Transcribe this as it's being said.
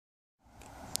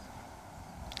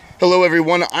Hello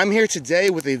everyone, I'm here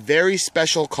today with a very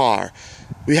special car.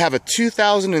 We have a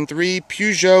 2003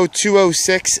 Peugeot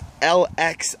 206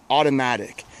 LX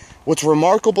automatic. What's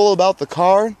remarkable about the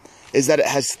car is that it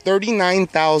has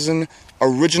 39,000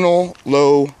 original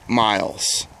low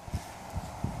miles.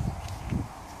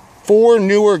 4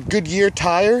 newer Goodyear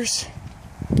tires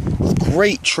with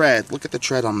great tread. Look at the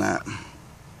tread on that.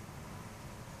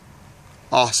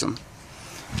 Awesome.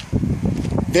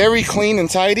 Very clean and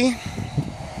tidy.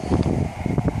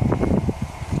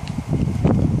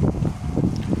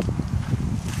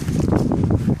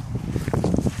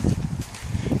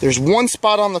 There's one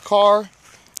spot on the car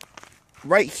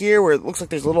right here where it looks like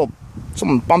there's a little,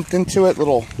 someone bumped into it,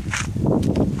 little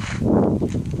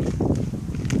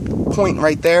point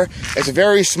right there. It's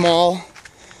very small,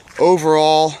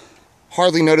 overall,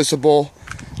 hardly noticeable.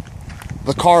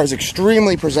 The car is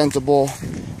extremely presentable.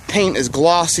 Paint is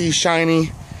glossy,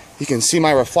 shiny. You can see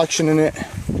my reflection in it.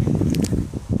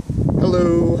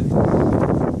 Hello.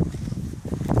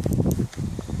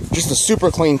 Just a super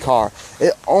clean car.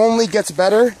 It only gets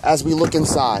better as we look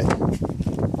inside.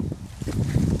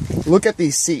 Look at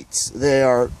these seats. They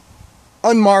are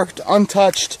unmarked,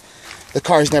 untouched. The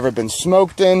car's never been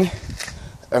smoked in.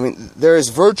 I mean, there is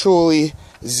virtually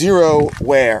zero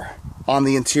wear on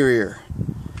the interior.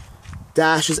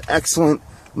 Dash is excellent.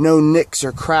 No nicks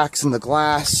or cracks in the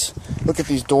glass. Look at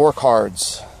these door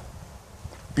cards.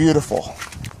 Beautiful.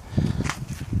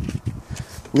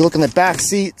 We look in the back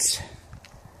seats.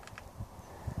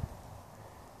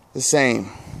 The same.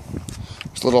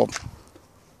 There's a little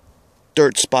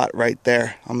dirt spot right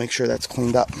there. I'll make sure that's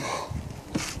cleaned up.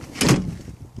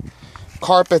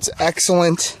 Carpet's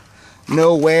excellent.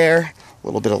 No wear. A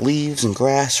little bit of leaves and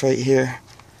grass right here.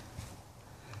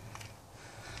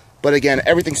 But again,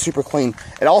 everything's super clean.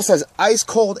 It also has ice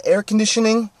cold air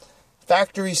conditioning,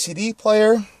 factory CD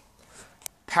player,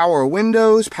 power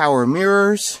windows, power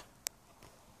mirrors.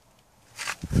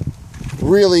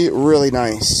 Really, really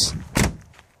nice.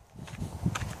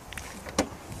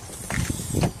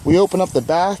 We open up the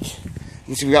back.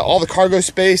 You see we got all the cargo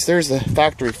space. There's the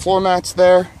factory floor mats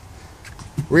there.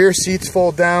 Rear seats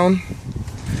fold down.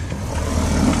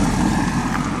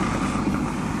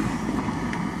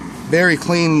 Very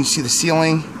clean. You see the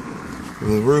ceiling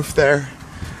and the roof there.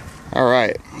 All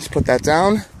right, let's put that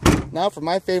down. Now for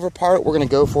my favorite part, we're gonna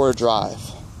go for a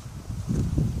drive.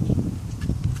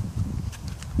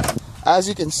 As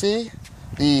you can see,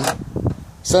 the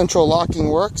central locking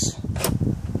works.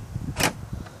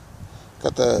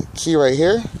 Got the key right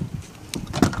here.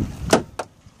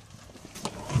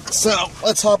 So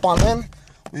let's hop on in.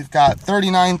 We've got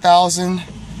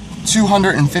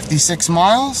 39,256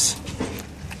 miles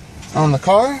on the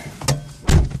car.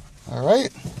 All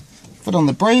right, foot on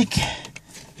the brake,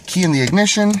 key in the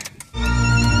ignition.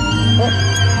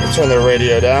 Let's turn the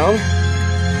radio down.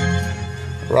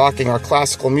 Rocking our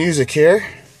classical music here.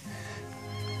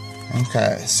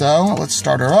 Okay, so let's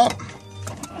start her up.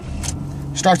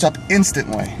 Starts up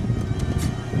instantly.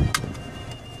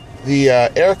 The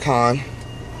aircon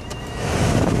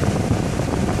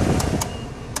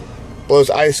blows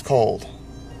ice cold.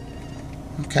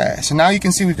 Okay, so now you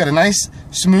can see we've got a nice,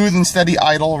 smooth and steady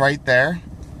idle right there.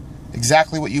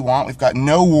 Exactly what you want. We've got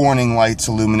no warning lights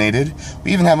illuminated.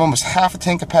 We even have almost half a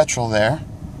tank of petrol there.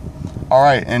 All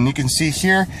right, and you can see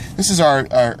here, this is our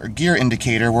gear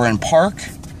indicator. We're in park.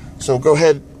 So go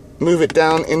ahead, move it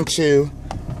down into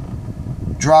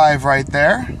drive right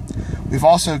there. We've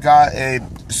also got a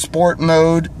sport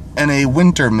mode and a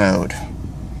winter mode.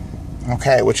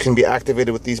 Okay, which can be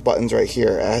activated with these buttons right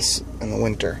here, S and the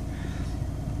winter.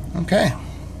 Okay,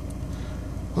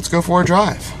 let's go for a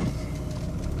drive.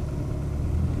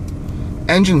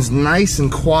 Engine's nice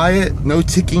and quiet, no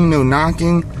ticking, no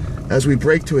knocking. As we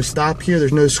brake to a stop here,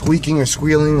 there's no squeaking or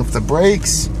squealing with the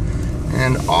brakes,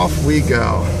 and off we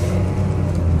go.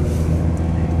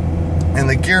 And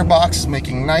the gearbox is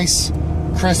making nice,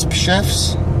 crisp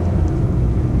shifts.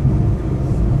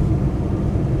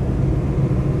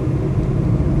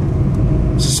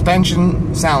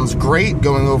 Suspension sounds great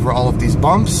going over all of these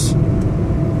bumps.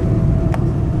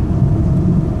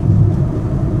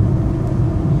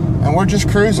 And we're just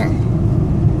cruising.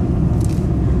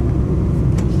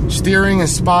 Steering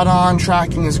is spot on,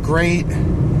 tracking is great.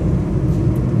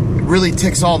 It really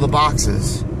ticks all the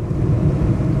boxes.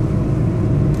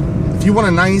 If you want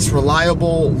a nice,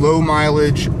 reliable, low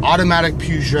mileage, automatic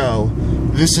Peugeot,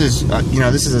 this is,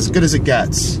 this is as good as it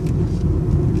gets.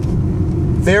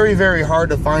 Very, very hard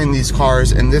to find these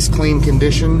cars in this clean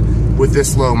condition with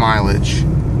this low mileage.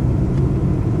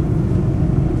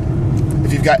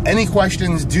 If you've got any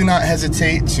questions, do not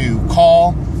hesitate to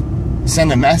call,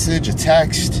 send a message, a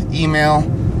text, email.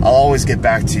 I'll always get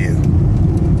back to you.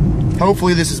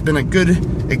 Hopefully this has been a good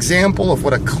example of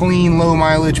what a clean, low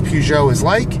mileage Peugeot is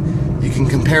like. You can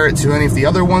compare it to any of the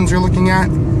other ones you're looking at.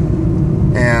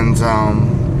 And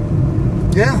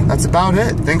yeah, that's about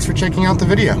it. Thanks for checking out the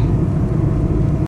video.